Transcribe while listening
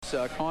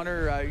Predators.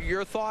 Connor,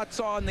 your thoughts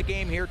on the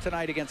game here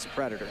tonight against the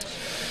Predators?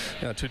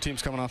 Yeah, two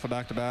teams coming off a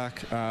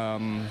back-to-back.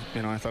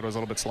 I thought it was a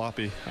little bit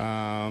sloppy,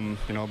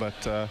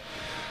 but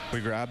we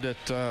grabbed it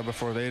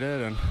before they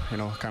did and,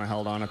 kind of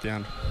held on at the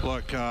end.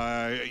 Look,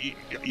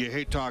 you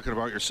hate talking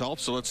about yourself,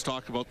 so let's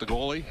talk about the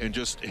goalie and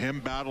just him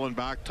battling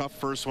back. Tough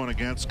first one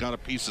against, got a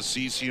piece of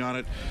CC on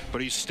it,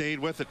 but he stayed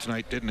with it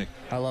tonight, didn't he?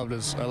 I loved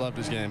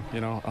his game.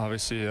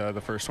 Obviously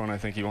the first one I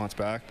think he wants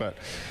back, but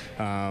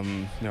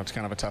it's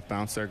kind of a tough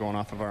bounce there going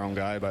off of our own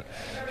guy, but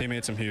he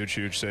made some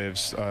huge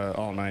saves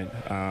all night.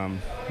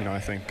 I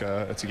think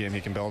it's a game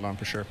he can build on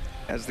for sure.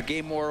 As the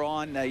game wore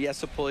on,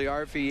 Jesse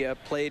Puljujarvi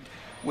played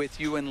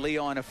with you and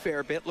Leon a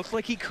fair bit. Looked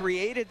like he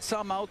created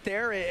some out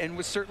there and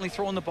was certainly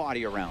throwing the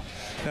body around.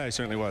 Yeah, he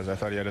certainly was. I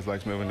thought he had his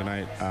legs moving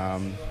tonight.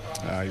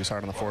 He was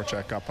hard on the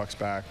forecheck, got pucks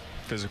back,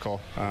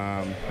 physical.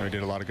 He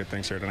did a lot of good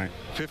things here tonight.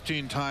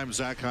 15 times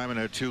Zach Hyman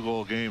had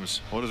 2-goal games.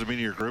 What does it mean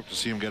to your group to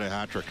see him get a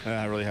hat trick?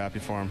 Yeah, really happy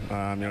for him.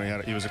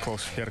 He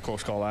had a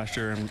close call last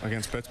year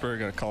against Pittsburgh,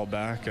 got called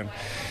back, and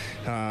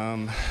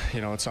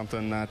it's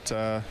something that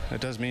it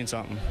does mean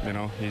something.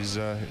 He's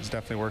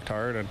definitely worked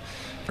hard and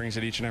brings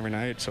it each and every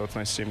night, so it's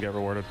nice to see him get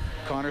rewarded.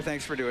 Connor,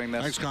 thanks for doing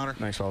this. Thanks, Connor.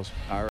 Thanks, fellas.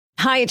 All right.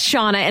 Hi, it's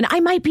Shauna, and I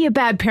might be a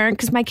bad parent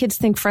because my kids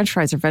think French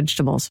fries are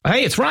vegetables.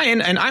 Hey, it's Ryan,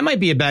 and I might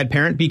be a bad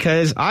parent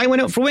because I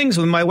went out for wings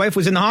when my wife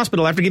was in the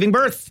hospital after giving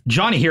birth.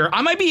 Johnny here.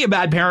 I might be a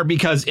bad parent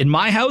because in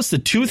my house, the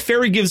tooth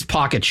fairy gives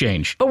pocket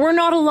change. But we're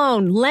not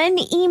alone. Len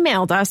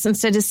emailed us and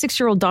said his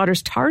 6-year-old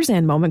daughter's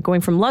Tarzan moment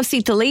going from love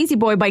seat to lazy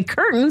boy by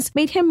curtains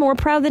made him more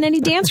proud than any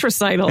dance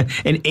recital.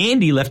 And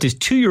Andy left his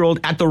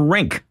 2-year-old at the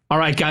rink. All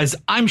right, guys,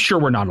 I'm sure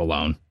we're not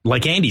alone.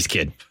 Like Andy's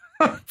kid.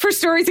 For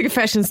stories and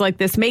confessions like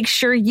this, make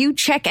sure you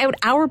check out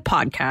our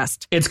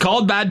podcast. It's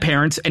called Bad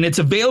Parents, and it's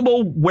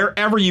available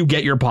wherever you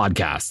get your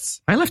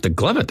podcasts. I left a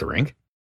glove at the rink.